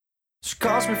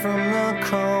calls me from the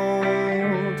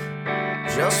cold.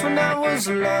 Just when I was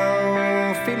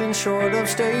low, feeling short of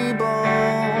stable.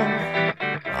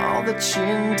 All that she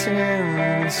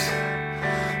intends,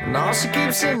 and all she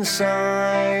keeps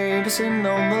inside is in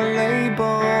on the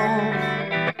label.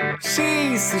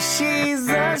 She says she's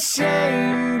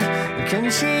ashamed. Can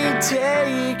she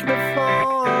take me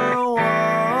for a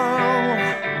while?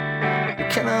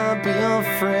 Can I be a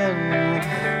friend?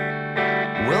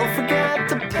 We'll forget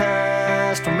the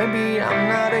past, or maybe I'm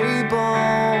not able.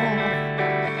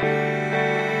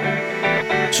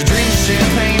 She drinks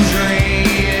champagne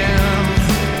dream,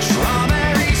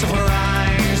 strawberries of her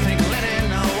eyes, twinkling in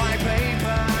the white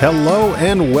paper. Hello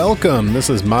and welcome. This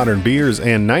is Modern Beers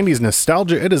and 90s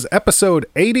Nostalgia. It is episode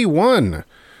 81.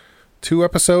 2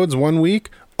 episodes, 1 week.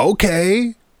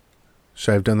 Okay.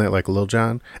 Should I have done that like Lil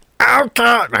Jon? Okay.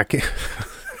 I can't.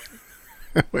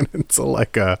 I went into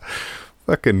like a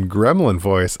fucking gremlin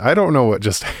voice. I don't know what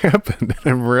just happened.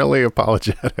 I'm really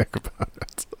apologetic about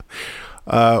it.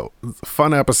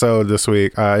 Fun episode this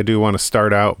week. I do want to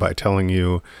start out by telling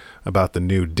you about the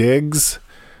new digs,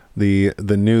 the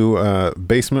new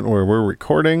basement where we're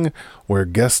recording, where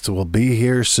guests will be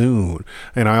here soon.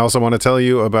 And I also want to tell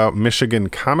you about Michigan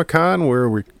Comic-Con,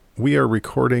 where we are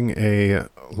recording a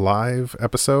live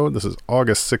episode. This is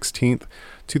August 16th,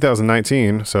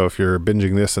 2019. So if you're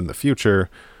binging this in the future,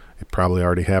 it probably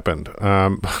already happened.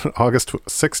 August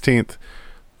 16th,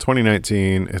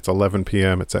 2019. It's 11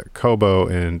 p.m. It's at Kobo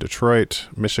in Detroit,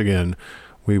 Michigan.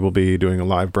 We will be doing a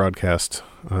live broadcast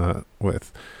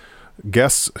with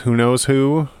guests who knows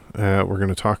who. We're going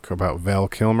to talk about Val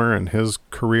Kilmer and his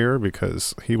career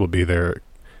because he will be there at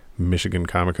Michigan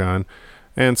Comic-Con,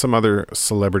 and some other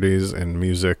celebrities and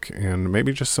music, and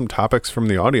maybe just some topics from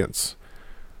the audience.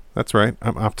 That's right.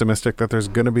 I'm optimistic that there's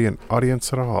going to be an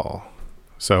audience at all.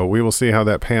 So we will see how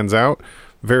that pans out.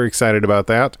 Very excited about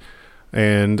that.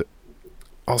 And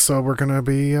also we're going to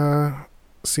be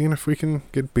seeing if we can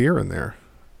get beer in there.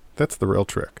 That's the real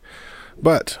trick.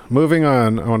 But moving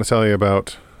on, I want to tell you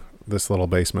about this little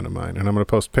basement of mine. And I'm going to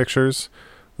post pictures,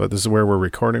 but this is where we're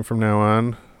recording from now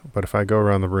on. But if I go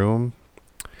around the room,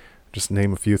 just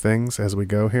name a few things as we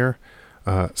go here.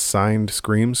 Signed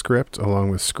Scream script along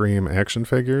with Scream action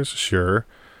figures. Sure.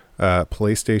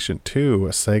 PlayStation 2, a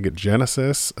Sega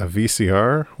Genesis, a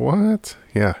VCR. What?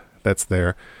 Yeah, that's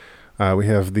there. We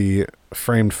have the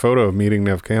framed photo of meeting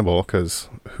Nev Campbell, because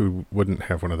who wouldn't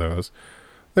have one of those?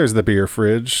 There's the beer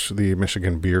fridge, the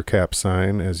Michigan Beer Cap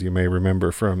sign, as you may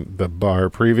remember from the bar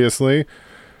previously.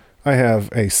 I have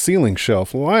a ceiling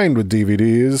shelf lined with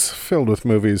DVDs, filled with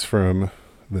movies from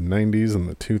the 90s and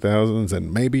the 2000s,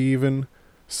 and maybe even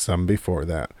some before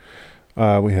that.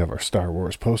 We have our Star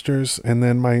Wars posters, and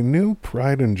then my new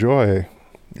pride and joy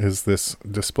is this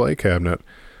display cabinet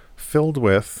filled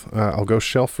with, I'll go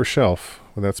shelf for shelf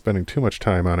without spending too much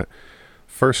time on it.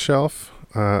 First shelf,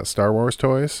 Star Wars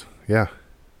toys. Yeah,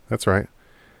 that's right.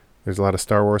 There's a lot of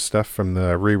Star Wars stuff from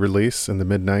the re-release in the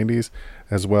mid-90s,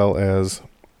 as well as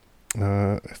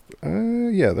there's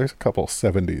a couple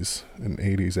 70s and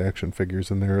 80s action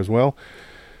figures in there as well.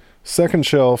 Second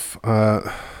shelf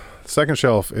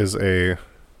is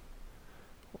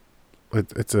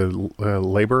it's a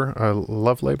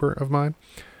love labor of mine.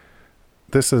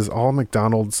 This is all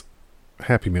McDonald's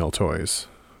Happy Meal toys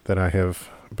that I have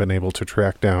been able to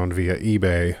track down via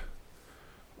eBay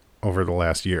over the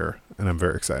last year, and I'm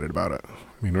very excited about it.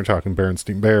 I mean, we're talking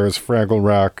Berenstain Bears, Fraggle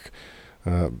Rock,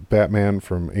 Batman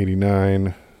from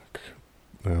 '89,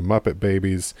 Muppet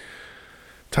Babies,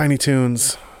 Tiny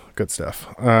Toons, good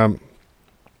stuff.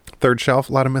 Third shelf,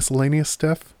 a lot of miscellaneous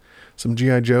stuff. Some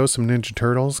G.I. Joe, some Ninja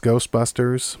Turtles,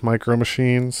 Ghostbusters, Micro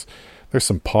Machines. There's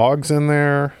some Pogs in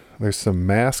there. There's some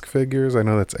Mask figures. I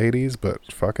know that's 80s,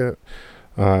 but fuck it.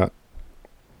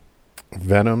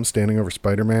 Venom standing over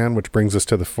Spider-Man, which brings us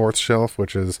to the fourth shelf,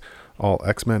 which is all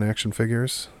X-Men action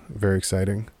figures. Very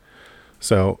exciting.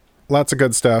 So, lots of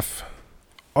good stuff.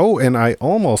 Oh, and I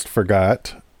almost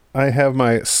forgot. I have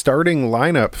my starting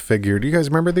lineup figure. Do you guys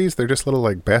remember these? They're just little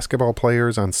like basketball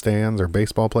players on stands or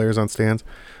baseball players on stands.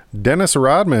 Dennis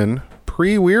Rodman,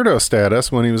 pre-weirdo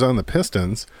status when he was on the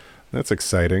Pistons. That's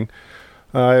exciting.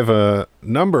 I have a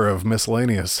number of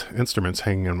miscellaneous instruments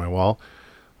hanging on my wall.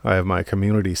 I have my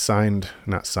community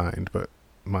not signed, but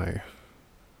my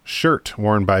shirt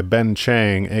worn by Ben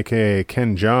Chang, a.k.a.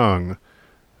 Ken Jeong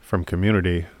from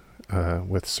Community,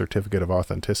 with certificate of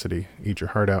authenticity. Eat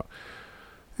your heart out.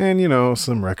 And,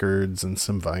 some records and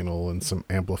some vinyl and some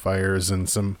amplifiers and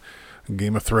some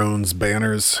Game of Thrones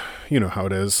banners. You know how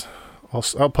it is.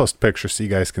 I'll post a picture so you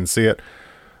guys can see it.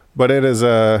 But it is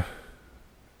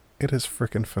It is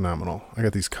freaking phenomenal. I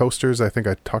got these coasters I think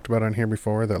I talked about on here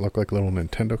before that look like little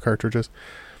Nintendo cartridges.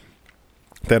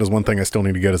 That is one thing I still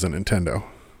need to get is a Nintendo.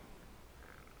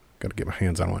 Got to get my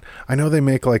hands on one. I know they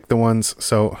make like the ones,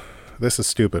 so this is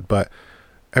stupid, but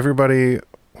everybody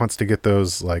wants to get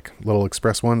those like little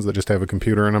express ones that just have a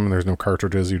computer in them and there's no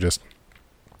cartridges. You just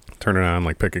turn it on,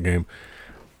 like pick a game.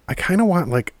 I kind of want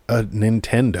like a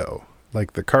Nintendo,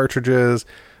 like the cartridges.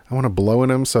 I want to blow in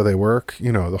them so they work,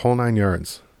 you know, the whole 9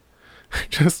 yards. I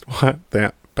just want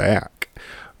that back.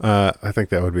 I think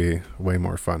that would be way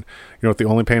more fun. You know what the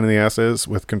only pain in the ass is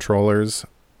with controllers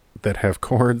that have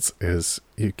cords is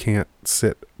you can't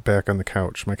sit back on the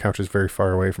couch. My couch is very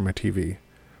far away from my TV.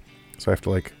 So I have to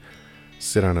like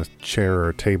sit on a chair or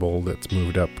a table that's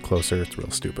moved up closer. It's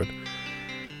real stupid.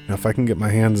 Now if I can get my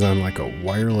hands on like a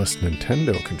wireless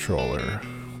Nintendo controller,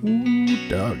 ooh,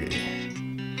 doggy.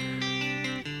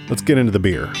 Let's get into the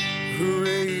beer.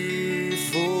 Hooray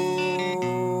for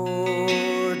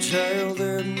a child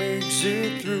that makes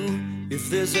it through, if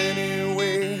there's any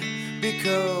way,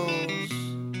 because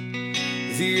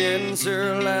the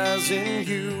answer lies in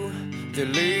you. They're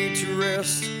laid to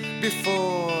rest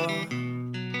before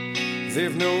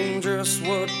they've known just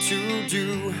what to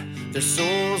do. Their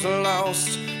souls are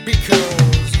lost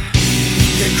because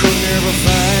they could never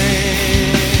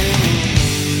find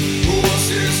what's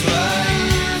this life.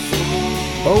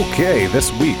 Okay,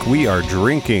 this week we are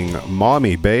drinking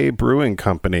Maumee Bay Brewing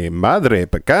Company Madre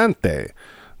Picante.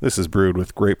 This is brewed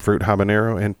with grapefruit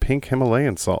habanero and pink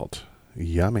Himalayan salt.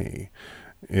 Yummy.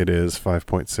 It is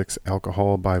 5.6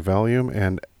 alcohol by volume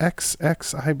and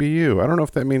XX IBU. I don't know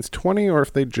if that means 20 or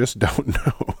if they just don't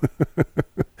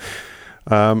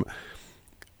know.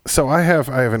 So I have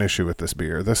an issue with this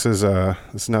beer. This is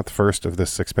not the first of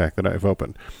this 6-pack that I've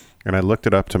opened. And I looked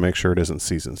it up to make sure it isn't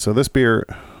seasoned. So this beer,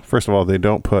 first of all, they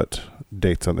don't put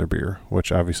dates on their beer,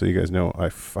 which obviously you guys know I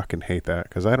fucking hate that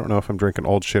because I don't know if I'm drinking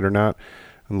old shit or not.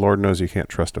 And Lord knows you can't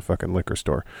trust a fucking liquor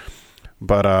store.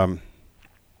 But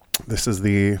this will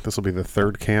be the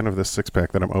third can of this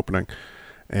 6-pack that I'm opening.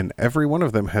 And every one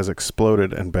of them has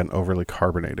exploded and been overly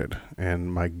carbonated.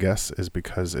 And my guess is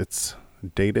because it's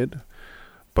dated.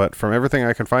 But from everything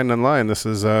I can find online, this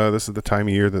is the time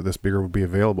of year that this beer would be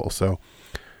available. So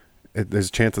there's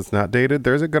a chance it's not dated.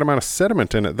 There's a good amount of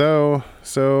sediment in it, though,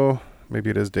 so maybe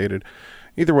it is dated.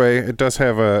 Either way, it does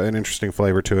have an interesting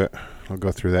flavor to it. I'll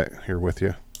go through that here with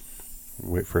you.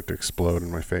 Wait for it to explode in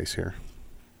my face here.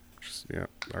 Yeah,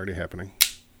 already happening.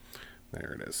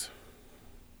 There it is.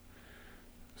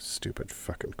 Stupid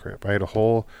fucking crap. I had a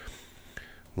whole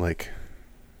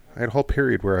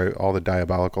period where all the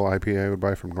diabolical IPA I would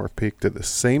buy from North Peak did the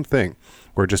same thing,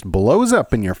 where it just blows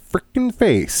up in your freaking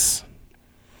face.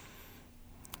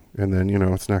 And then, you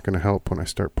know, it's not going to help when I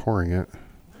start pouring it.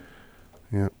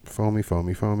 Yep, foamy,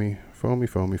 foamy, foamy, foamy,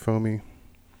 foamy, foamy.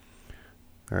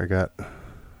 There, I got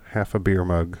half a beer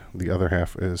mug. The other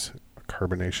half is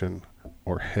carbonation,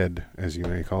 or head, as you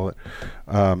may call it.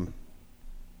 And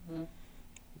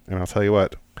I'll tell you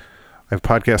what, I have a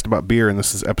podcast about beer, and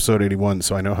this is episode 81,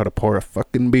 so I know how to pour a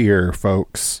fucking beer,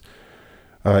 folks.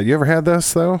 You ever had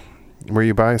this, though? Where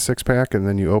you buy a 6-pack, and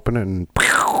then you open it, and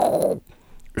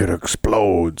it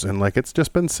explodes, and like it's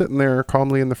just been sitting there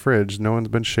calmly in the fridge. No one's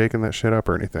been shaking that shit up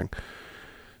or anything.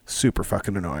 Super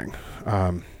fucking annoying.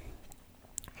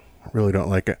 Really don't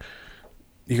like it.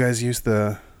 You guys use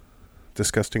the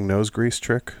disgusting nose grease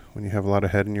trick when you have a lot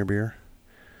of head in your beer?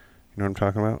 You know what I'm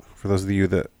talking about? For those of you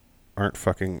that aren't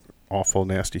fucking awful,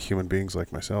 nasty human beings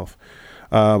like myself.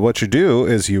 What you do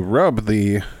is you rub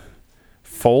the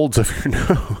folds of your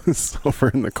nose over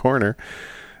in the corner.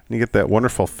 You get that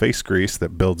wonderful face grease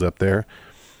that builds up there.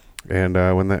 And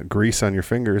when that grease on your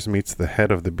fingers meets the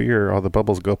head of the beer, all the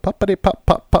bubbles go poppity pop,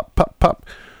 pop, pop, pop, pop.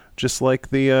 Just like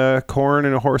the corn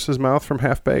in a horse's mouth from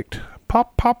Half Baked.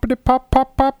 Pop, poppity pop,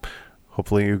 pop, pop.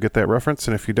 Hopefully you get that reference.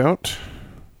 And if you don't,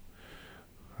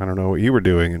 I don't know what you were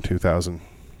doing in 2000.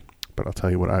 But I'll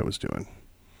tell you what I was doing.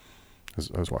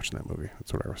 I was watching that movie.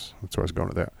 That's where I was going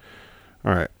with that.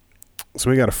 All right. So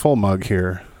we got a full mug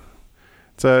here.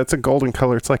 It's a golden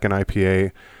color. It's like an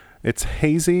IPA. It's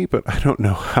hazy, but I don't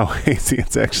know how hazy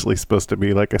it's actually supposed to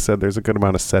be. Like I said, there's a good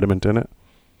amount of sediment in it.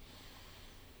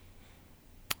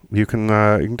 You can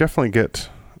definitely get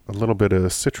a little bit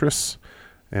of citrus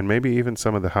and maybe even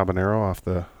some of the habanero off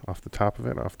the top of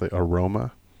it, off the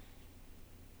aroma.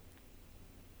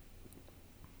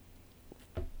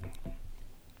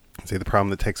 See, the problem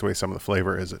that takes away some of the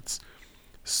flavor is it's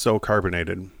so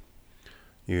carbonated.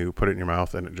 You put it in your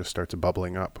mouth and it just starts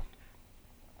bubbling up.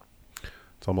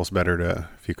 It's almost better to,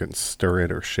 if you can stir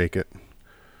it or shake it,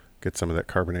 get some of that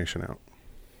carbonation out.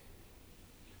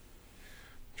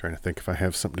 Trying to think if I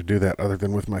have something to do that other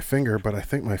than with my finger, but I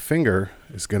think my finger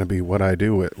is going to be what I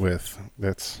do it with.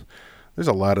 There's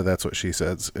a lot of That's What She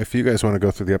Says. If you guys want to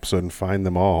go through the episode and find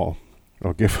them all,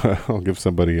 I'll give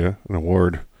somebody an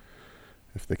award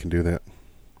if they can do that.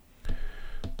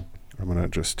 I'm going to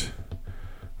just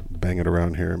bang it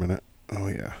around here a minute. Oh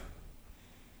yeah.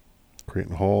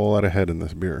 Creating a whole lot of head in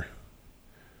this beer.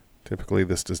 Typically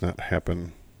this does not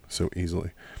happen so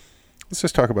easily. Let's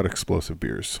just talk about explosive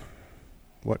beers.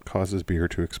 What causes beer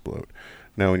to explode?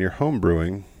 Now, when you're home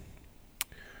brewing,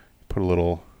 put a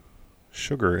little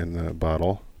sugar in the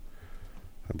bottle,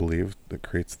 I believe, that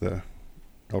creates the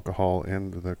alcohol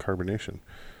and the carbonation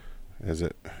as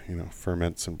it,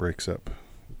 ferments and breaks up,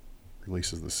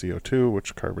 releases the CO2,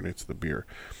 which carbonates the beer.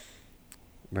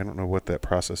 I don't know what that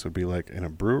process would be like in a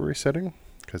brewery setting,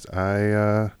 because I'm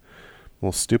a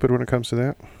little stupid when it comes to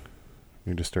that.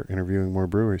 We need to start interviewing more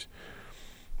breweries.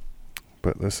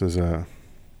 But this is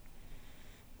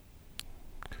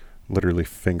literally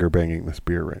finger banging this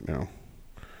beer right now.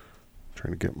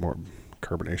 Trying to get more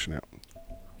carbonation out.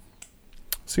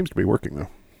 Seems to be working though.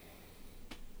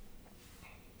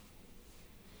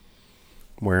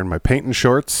 I'm wearing my painting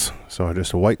shorts, so I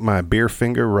just wipe my beer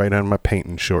finger right on my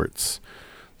painting shorts.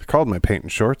 They're called my painting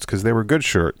shorts because they were good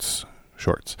shorts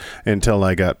until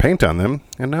I got paint on them,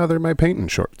 and now they're my painting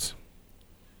shorts.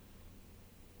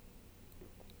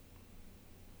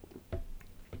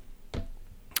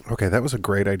 Okay, that was a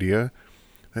great idea.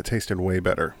 That tasted way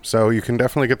better. So you can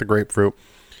definitely get the grapefruit.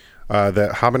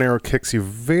 That habanero kicks you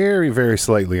very, very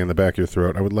slightly in the back of your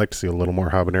throat. I would like to see a little more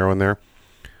habanero in there.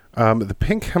 The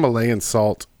pink Himalayan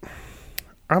salt,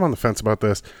 I'm on the fence about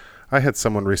this. I had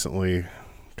someone recently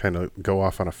kind of go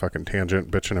off on a fucking tangent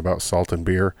bitching about salt in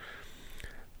beer.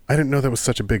 I didn't know that was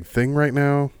such a big thing right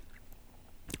now.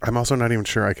 I'm also not even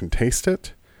sure I can taste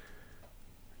it,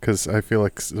 because I feel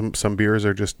like some beers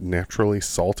are just naturally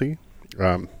salty,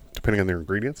 depending on their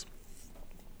ingredients.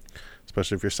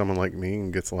 Especially if you're someone like me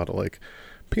and gets a lot of like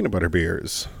peanut butter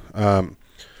beers. But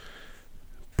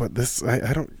this,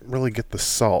 I don't really get the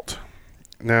salt.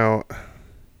 Now,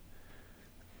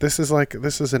 this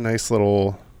is a nice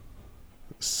little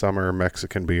summer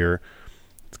Mexican beer.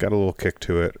 It's got a little kick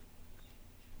to it.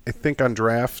 I think on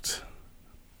draft,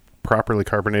 properly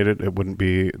carbonated, it wouldn't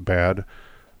be bad.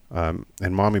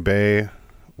 In Maumee Bay,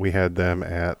 we had them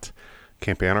at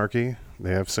Camp Anarchy.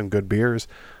 They have some good beers.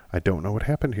 I don't know what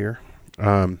happened here.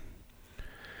 But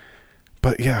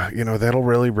yeah, that'll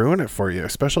really ruin it for you,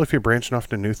 especially if you're branching off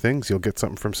to new things. You'll get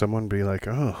something from someone and be like,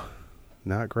 oh,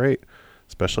 not great.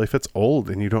 Especially if it's old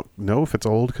and you don't know if it's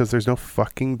old because there's no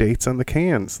fucking dates on the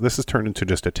cans. This has turned into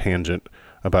just a tangent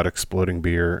about exploding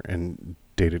beer and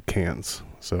dated cans.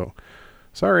 So,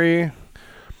 sorry. I'm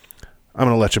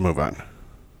going to let you move on.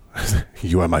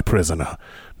 You are my prisoner.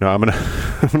 No, I'm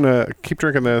gonna keep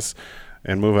drinking this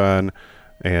and move on,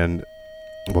 and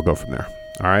we'll go from there.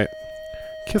 All right.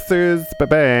 Kisses.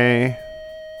 Bye-bye.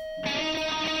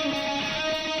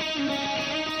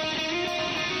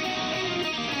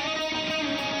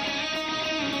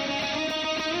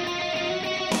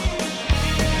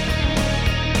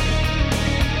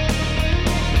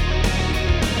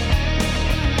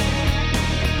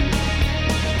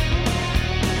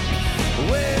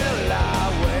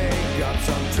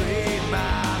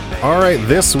 All right,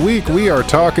 this week we are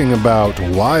talking about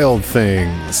Wild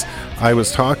Things. I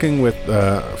was talking with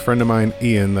a friend of mine,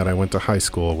 Ian, that I went to high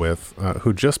school with,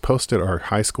 who just posted our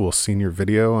high school senior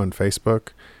video on Facebook.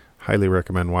 Highly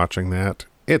recommend watching that.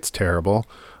 It's terrible.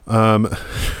 We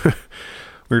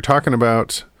were talking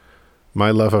about my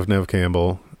love of Neve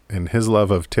Campbell and his love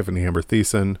of Tiffany Amber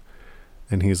Thiessen,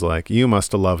 and he's like, you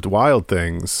must have loved Wild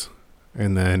Things.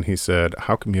 And then he said,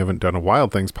 how come you haven't done a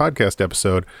Wild Things podcast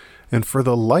episode? And for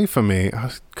the life of me,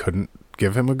 I couldn't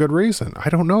give him a good reason. I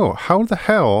don't know. How the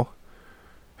hell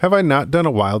have I not done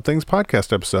a Wild Things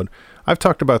podcast episode? I've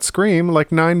talked about Scream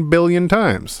like 9 billion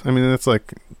times. I mean, that's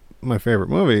like my favorite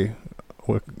movie,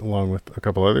 along with a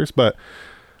couple others. But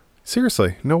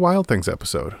seriously, no Wild Things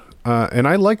episode. And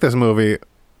I like this movie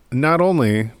not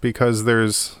only because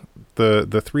there's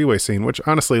the three-way scene, which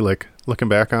honestly, like looking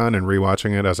back on and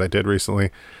rewatching it as I did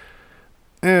recently,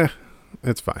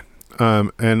 it's fine.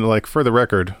 And like for the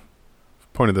record,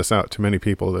 pointed this out to many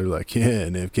people. They're like, yeah,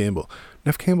 Neve Campbell.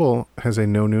 Neve Campbell has a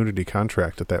no nudity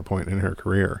contract at that point in her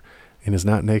career and is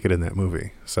not naked in that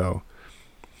movie. So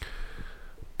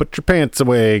put your pants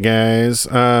away, guys.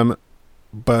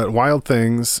 But Wild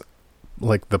Things,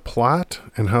 like the plot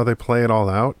and how they play it all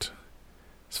out,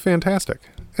 it's fantastic.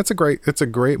 It's a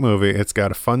great movie. It's got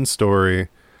a fun story.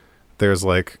 There's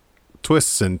like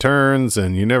twists and turns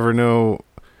and you never know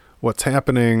what's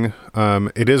happening.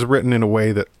 It is written in a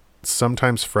way that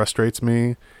sometimes frustrates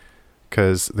me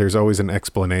because there's always an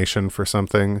explanation for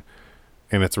something,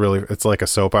 and it's like a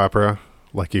soap opera.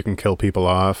 Like, you can kill people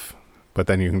off, but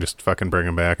then you can just fucking bring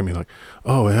them back and be like,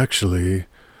 oh, actually,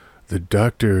 the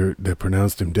doctor that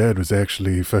pronounced him dead was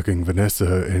actually fucking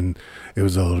Vanessa, and it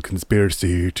was all a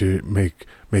conspiracy to make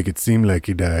it seem like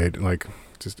he died. Like,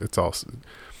 just, it's all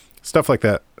stuff like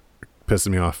that pisses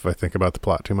me off if I think about the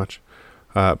plot too much.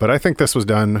 But I think this was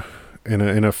done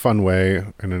in a fun way,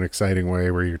 in an exciting way,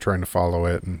 where you're trying to follow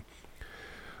it, and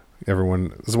this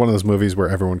is one of those movies where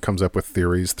everyone comes up with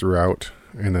theories throughout,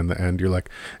 and in the end you're like,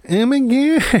 oh my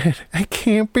god, I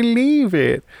can't believe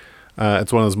it.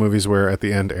 It's one of those movies where at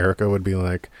the end Erica would be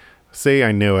like, see,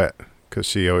 I knew it, because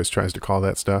she always tries to call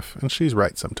that stuff, and she's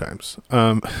right sometimes.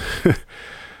 But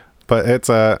it's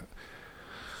I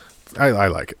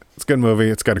like it. It's a good movie.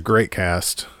 It's got a great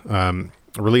cast.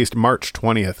 Released March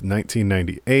 20th,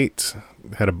 1998.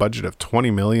 Had a budget of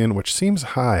 $20 million, which seems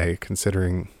high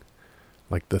considering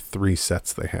like the 3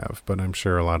 sets they have, but I'm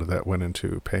sure a lot of that went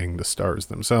into paying the stars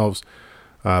themselves.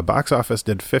 Box office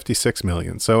did $56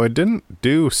 million, so it didn't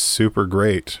do super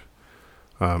great.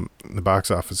 The box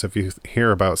office, if you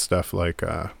hear about stuff like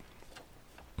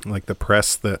the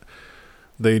press that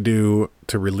they do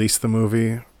to release the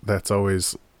movie, that's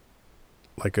always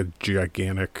like a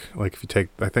gigantic, like if you take,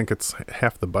 I think it's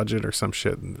half the budget or some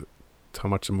shit, and how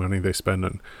much money they spend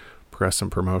on press and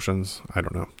promotions. I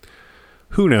don't know.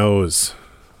 Who knows?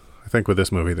 I think with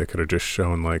this movie, they could have just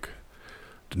shown like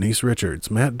Denise Richards,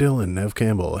 Matt Dillon, Nev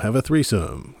Campbell have a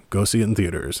threesome. Go see it in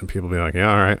theaters. And people be like,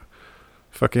 yeah, all right.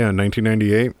 Fuck yeah,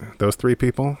 1998. Those 3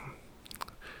 people.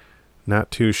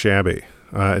 Not too shabby.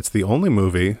 It's the only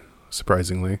movie,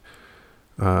 surprisingly,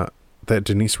 that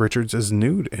Denise Richards is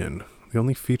nude in. The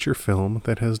only feature film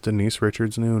that has Denise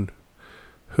Richards nude.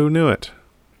 Who knew it?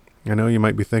 I know you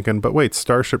might be thinking, but wait,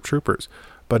 Starship Troopers.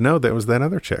 But no, that was that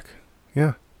other chick.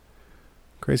 Yeah.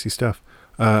 Crazy stuff.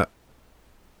 So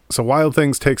Wild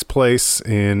Things takes place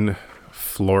in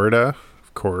Florida,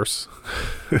 of course.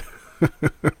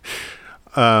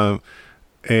 And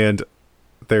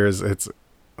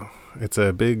it's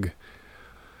a big,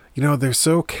 they're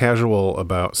so casual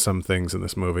about some things in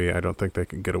this movie. I don't think they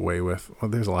can get away with. Well,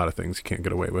 there's a lot of things you can't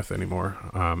get away with anymore.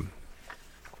 I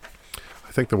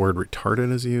think the word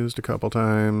retarded is used a couple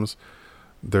times.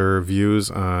 Their views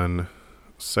on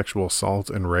sexual assault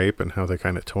and rape and how they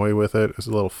kind of toy with it is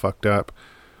a little fucked up.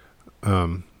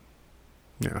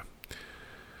 Yeah.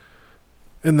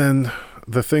 And then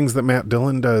the things that Matt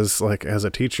Dillon does, like as a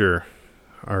teacher,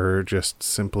 are just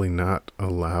simply not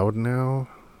allowed now.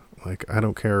 Like, I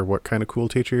don't care what kind of cool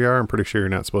teacher you are. I'm pretty sure you're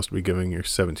not supposed to be giving your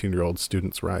 17-year-old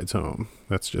students rides home.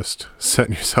 That's just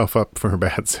setting yourself up for a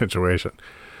bad situation.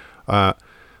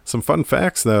 Some fun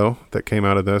facts, though, that came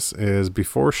out of this is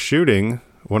before shooting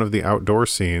one of the outdoor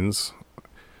scenes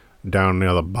down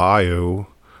near the bayou,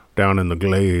 down in the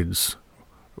glades,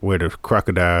 where there's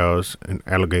crocodiles and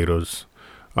alligators,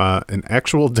 an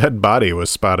actual dead body was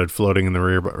spotted floating in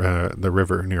the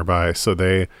river nearby. So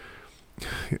they,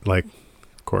 like,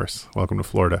 of course, welcome to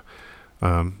Florida.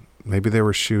 Maybe they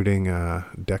were shooting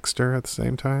Dexter at the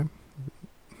same time.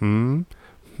 No,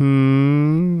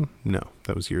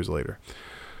 that was years later.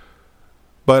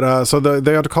 But so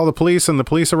they had to call the police, and the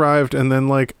police arrived and then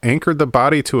like anchored the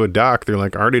body to a dock. They're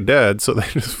like already dead, so they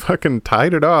just fucking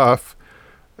tied it off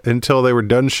until they were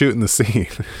done shooting the scene.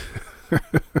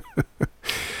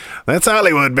 That's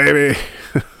Hollywood, baby.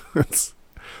 That's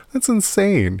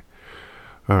insane.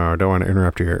 Oh, I don't want to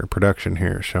interrupt your production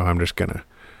here, so I'm just gonna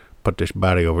put this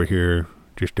body over here.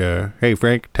 Just hey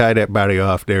Frank, tie that body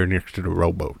off there next to the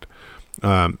rowboat.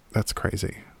 That's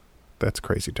crazy. That's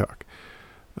crazy talk.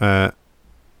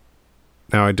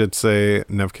 Now, I did say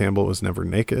Nev Campbell was never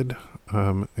naked.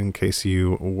 In case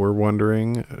you were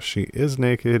wondering, she is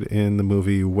naked in the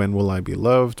movie When Will I Be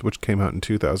Loved, which came out in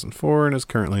 2004 and is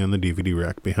currently on the DVD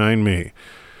rack behind me.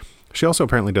 She also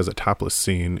apparently does a topless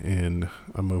scene in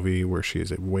a movie where she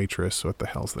is a waitress. What the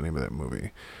hell's the name of that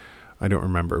movie? I don't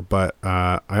remember, but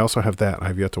I also have that.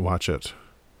 I've yet to watch it.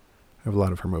 I have a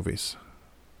lot of her movies.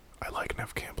 I like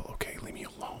Nev Campbell. Okay, leave me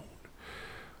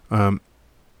alone.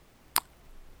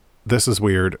 This is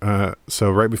weird.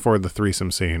 So right before the threesome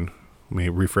scene, let me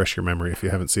refresh your memory if you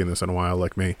haven't seen this in a while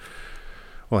like me.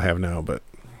 Well, I have now, but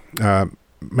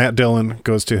Matt Dillon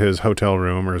goes to his hotel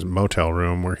room or his motel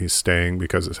room where he's staying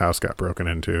because his house got broken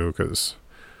into because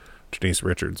Denise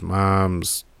Richards'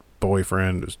 mom's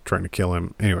boyfriend is trying to kill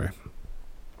him. Anyway.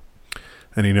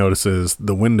 And he notices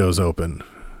the window's open.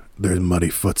 There's muddy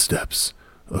footsteps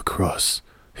across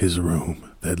his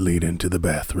room that lead into the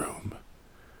bathroom.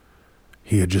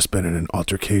 he had just been in an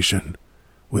altercation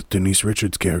with Denise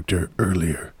Richards' character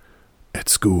earlier at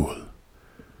school.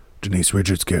 Denise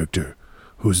Richards' character,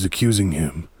 who's accusing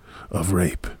him of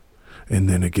rape. And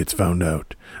then it gets found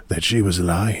out that she was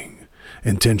lying.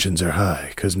 And tensions are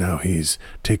high because now he's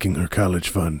taking her college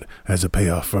fund as a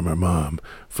payoff from her mom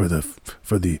for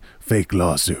the fake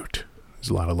lawsuit. There's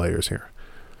a lot of layers here.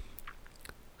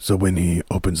 So when he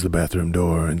opens the bathroom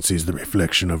door and sees the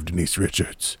reflection of Denise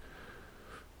Richards,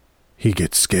 he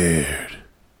gets scared.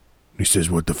 He says,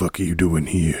 "What the fuck are you doing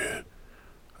here?"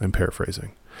 I'm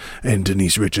paraphrasing. And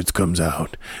Denise Richards comes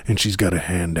out, and she's got a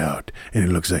hand out, and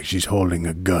it looks like she's holding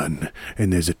a gun,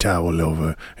 and there's a towel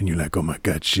over, and you're like, oh my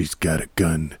God, she's got a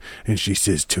gun. And she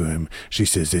says to him, she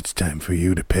says, "It's time for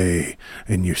you to pay."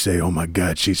 And you say, oh my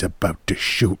God, she's about to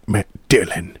shoot Matt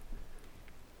Dillon.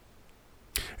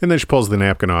 And then she pulls the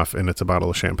napkin off, and it's a bottle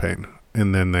of champagne,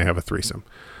 and then they have a threesome.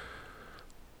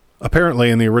 Apparently,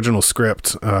 in the original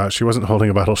script, she wasn't holding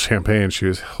a bottle of champagne, she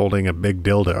was holding a big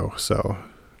dildo, so...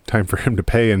 time for him to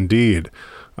pay, indeed.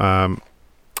 I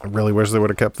really wish they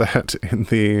would have kept that in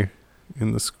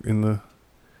the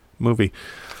movie.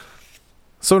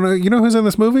 So you know who's in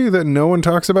this movie that no one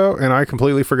talks about, and I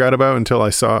completely forgot about until I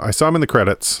saw him in the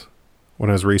credits when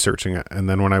I was researching it, and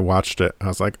then when I watched it, I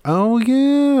was like, oh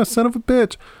yeah, son of a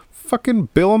bitch, fucking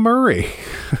Bill Murray,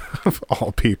 of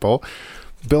all people.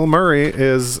 Bill Murray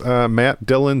is Matt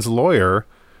Dillon's lawyer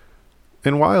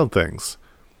in Wild Things,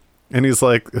 and he's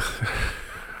like.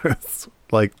 It's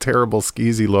like terrible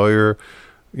skeezy lawyer,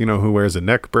 you know, who wears a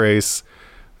neck brace,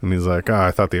 and he's like, I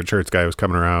thought the insurance guy was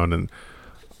coming around,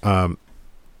 and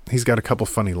he's got a couple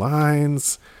funny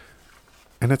lines,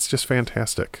 and it's just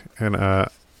fantastic. And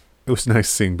it was nice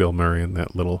seeing Bill Murray in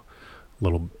that little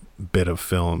bit of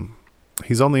film.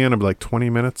 He's only in like 20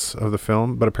 minutes of the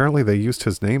film, but apparently they used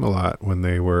his name a lot when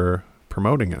they were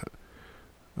promoting it.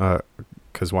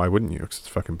 Because why wouldn't you? 'Cause it's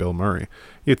fucking Bill Murray.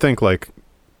 You'd think like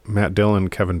Matt Dillon,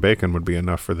 Kevin Bacon would be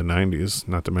enough for the 90s,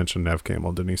 not to mention Nev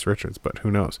Campbell, Denise Richards, but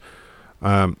who knows.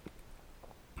 And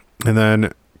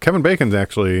then Kevin Bacon's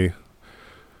actually,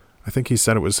 I think he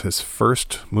said it was his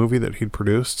first movie that he'd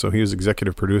produced, so he was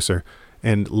executive producer.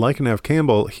 And like Nev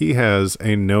Campbell, he has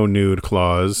a no nude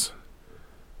clause.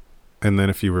 And then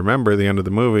if you remember the end of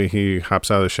the movie, he hops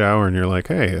out of the shower and you're like,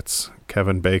 hey, it's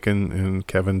Kevin Bacon and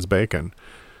Kevin's bacon.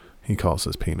 He calls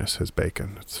his penis his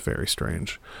bacon. It's very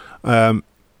strange.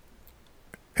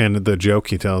 And the joke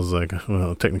he tells is like,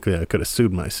 well, technically I could have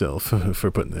sued myself for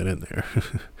putting that in there.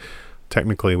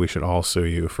 Technically, we should all sue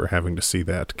you for having to see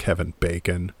that, Kevin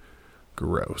Bacon.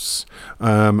 Gross.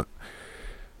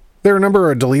 There are a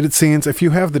number of deleted scenes. If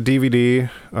you have the DVD,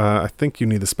 I think you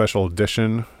need the special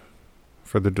edition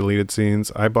for the deleted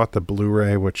scenes. I bought the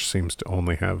Blu-ray, which seems to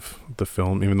only have the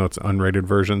film, even though it's an unrated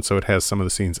version, so it has some of the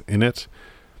scenes in it.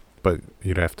 But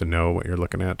you'd have to know what you're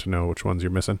looking at to know which ones you're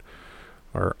missing.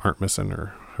 Or aren't missing,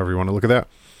 or however you want to look at that.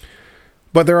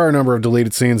 But there are a number of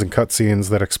deleted scenes and cut scenes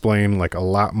that explain like a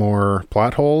lot more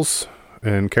plot holes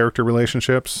and character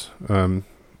relationships.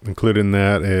 Included in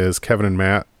that is Kevin and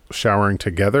Matt showering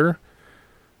together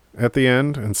at the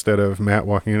end instead of Matt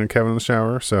walking in and Kevin in the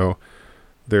shower. So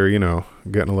they're, you know,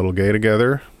 getting a little gay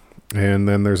together. And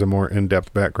then there's a more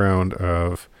in-depth background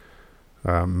of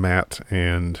Matt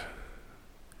and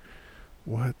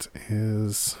what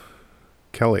is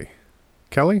Kelly?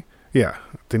 Kelly? Yeah.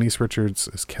 Denise Richards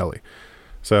is Kelly.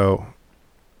 So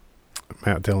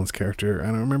Matt Dillon's character, I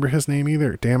don't remember his name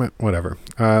either. Damn it. Whatever.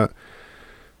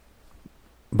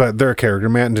 But their character,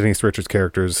 Matt and Denise Richards'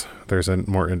 characters, there's a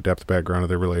more in-depth background of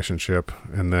their relationship.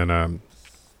 And then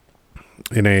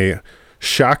in a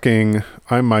shocking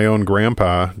I'm my own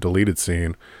grandpa deleted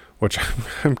scene, which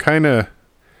I'm kind of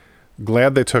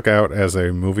glad they took out as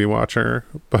a movie watcher,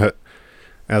 but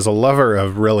as a lover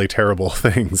of really terrible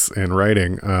things in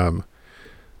writing,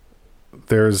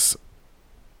 there's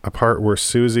a part where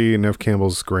Susie, Nev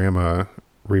Campbell's grandma,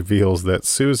 reveals that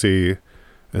Susie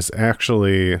is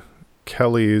actually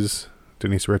Kelly's,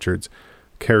 Denise Richards,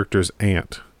 character's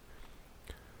aunt.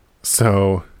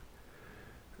 So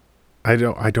I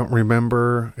don't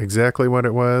remember exactly what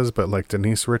it was, but like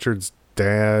Denise Richards'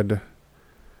 dad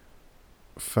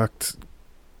fucked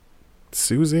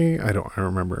Susie. I don't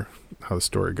remember how the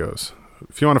story goes.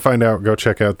 If you want to find out, go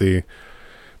check out the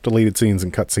deleted scenes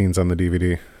and cut scenes on the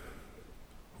DVD.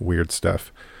 Weird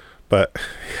stuff. But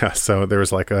yeah, so there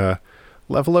was like a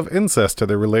level of incest to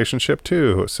their relationship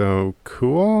too. So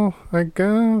cool, I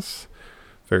guess.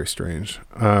 Very strange.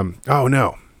 Oh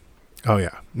no. Oh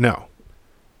yeah. No.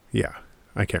 Yeah.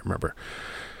 I can't remember.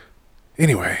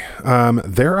 Anyway,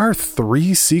 there are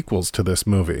 3 sequels to this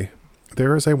movie.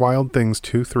 There is a Wild Things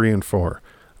 2, 3, and 4.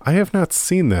 I have not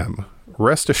seen them,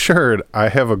 rest assured, I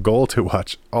have a goal to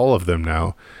watch all of them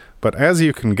now. But as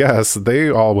you can guess, they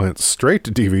all went straight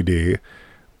to DVD.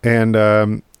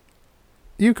 And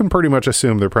you can pretty much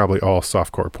assume they're probably all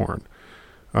softcore porn.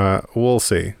 We'll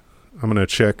see. I'm going to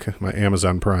check my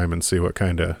Amazon Prime and see what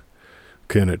kind of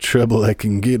trouble I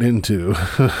can get into.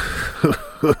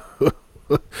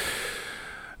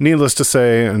 Needless to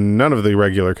say, none of the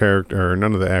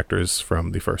none of the actors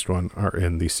from the first one are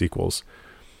in the sequels.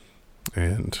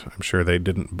 And I'm sure they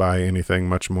didn't buy anything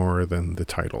much more than the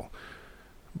title.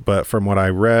 But from what I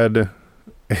read,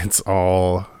 it's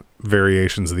all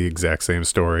variations of the exact same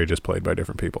story, just played by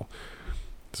different people.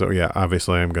 So yeah,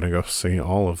 obviously I'm going to go see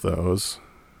all of those.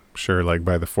 I'm sure like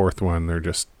by the fourth one, they're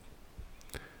just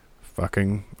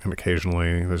fucking, and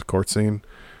occasionally there's a court scene.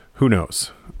 Who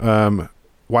knows?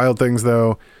 Wild Things,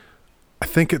 though, I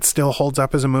think it still holds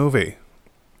up as a movie.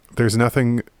 There's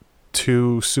nothing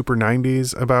too super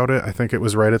 90s about it. I think it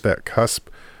was right at that cusp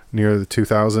near the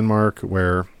 2000 mark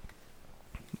where,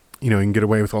 you know, you can get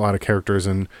away with a lot of characters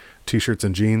in t-shirts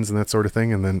and jeans and that sort of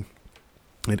thing, and then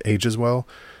it ages well.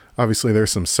 Obviously,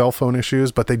 there's some cell phone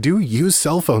issues, but they do use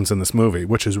cell phones in this movie,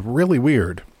 which is really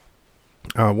weird.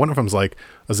 One of them's like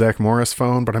a Zach Morris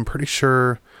phone, but I'm pretty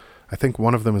sure, I think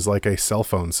one of them is like a cell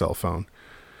phone,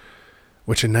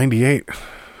 which in 98,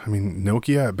 I mean,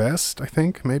 Nokia at best, I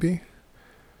think, maybe.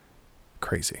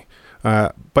 Crazy.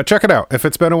 But check it out. If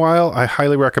it's been a while, I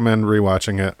highly recommend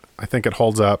rewatching it. I think it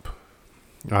holds up.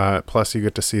 Plus, you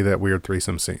get to see that weird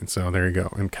threesome scene. So there you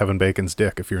go. And Kevin Bacon's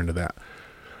dick, if you're into that.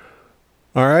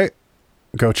 All right.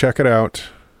 Go check it out.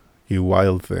 You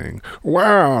wild thing.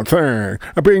 Wild thing.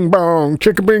 A bing bong.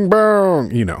 Chicka bing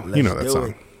bong. You know that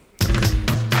song.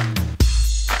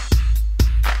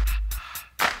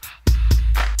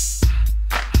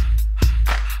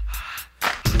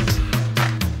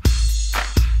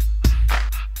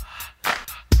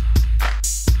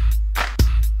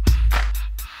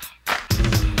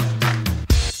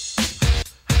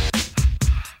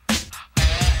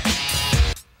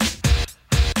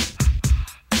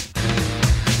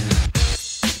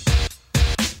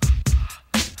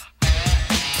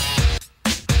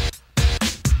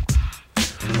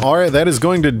 All right, that is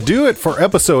going to do it for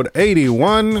episode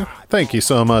 81. Thank you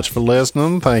so much for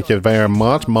listening. Thank you very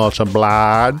much. Much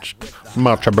obliged.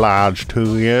 Much obliged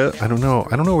to you. I don't know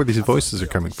where these voices are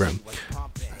coming from.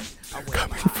 They're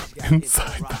coming from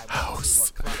inside the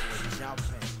house.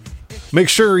 Make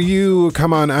sure you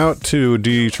come on out to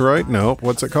Detroit. Nope,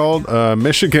 what's it called?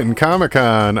 Michigan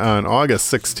Comic-Con on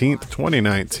August 16th,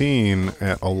 2019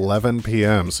 at 11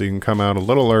 p.m. So you can come out a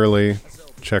little early,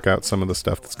 check out some of the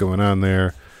stuff that's going on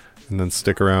there, and then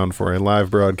stick around for a live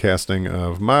broadcasting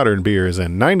of Modern Beers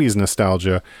and 90s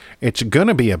nostalgia. It's going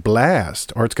to be a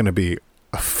blast, or it's going to be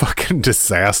a fucking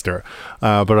disaster.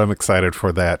 But I'm excited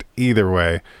for that either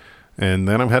way. And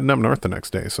then I'm heading up north the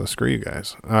next day, so screw you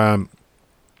guys.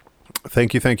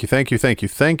 Thank you.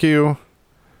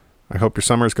 I hope your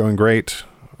summer's going great.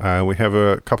 We have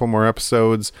a couple more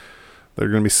episodes that are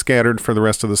going to be scattered for the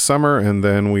rest of the summer, and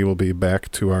then we will be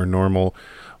back to our normal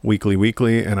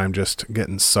weekly, and I'm just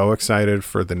getting so excited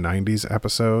for the 90s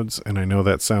episodes, and I know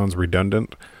that sounds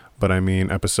redundant, but I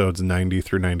mean episodes 90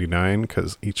 through 99,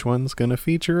 because each one's going to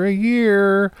feature a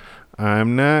year.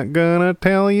 I'm not going to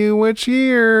tell you which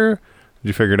year. Did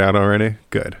you figure it out already?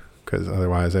 Good, because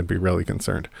otherwise I'd be really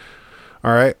concerned.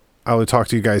 All right, I'll talk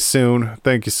to you guys soon.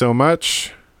 Thank you so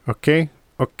much. Okay,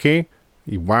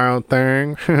 you wild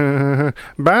thing.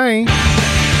 Bye.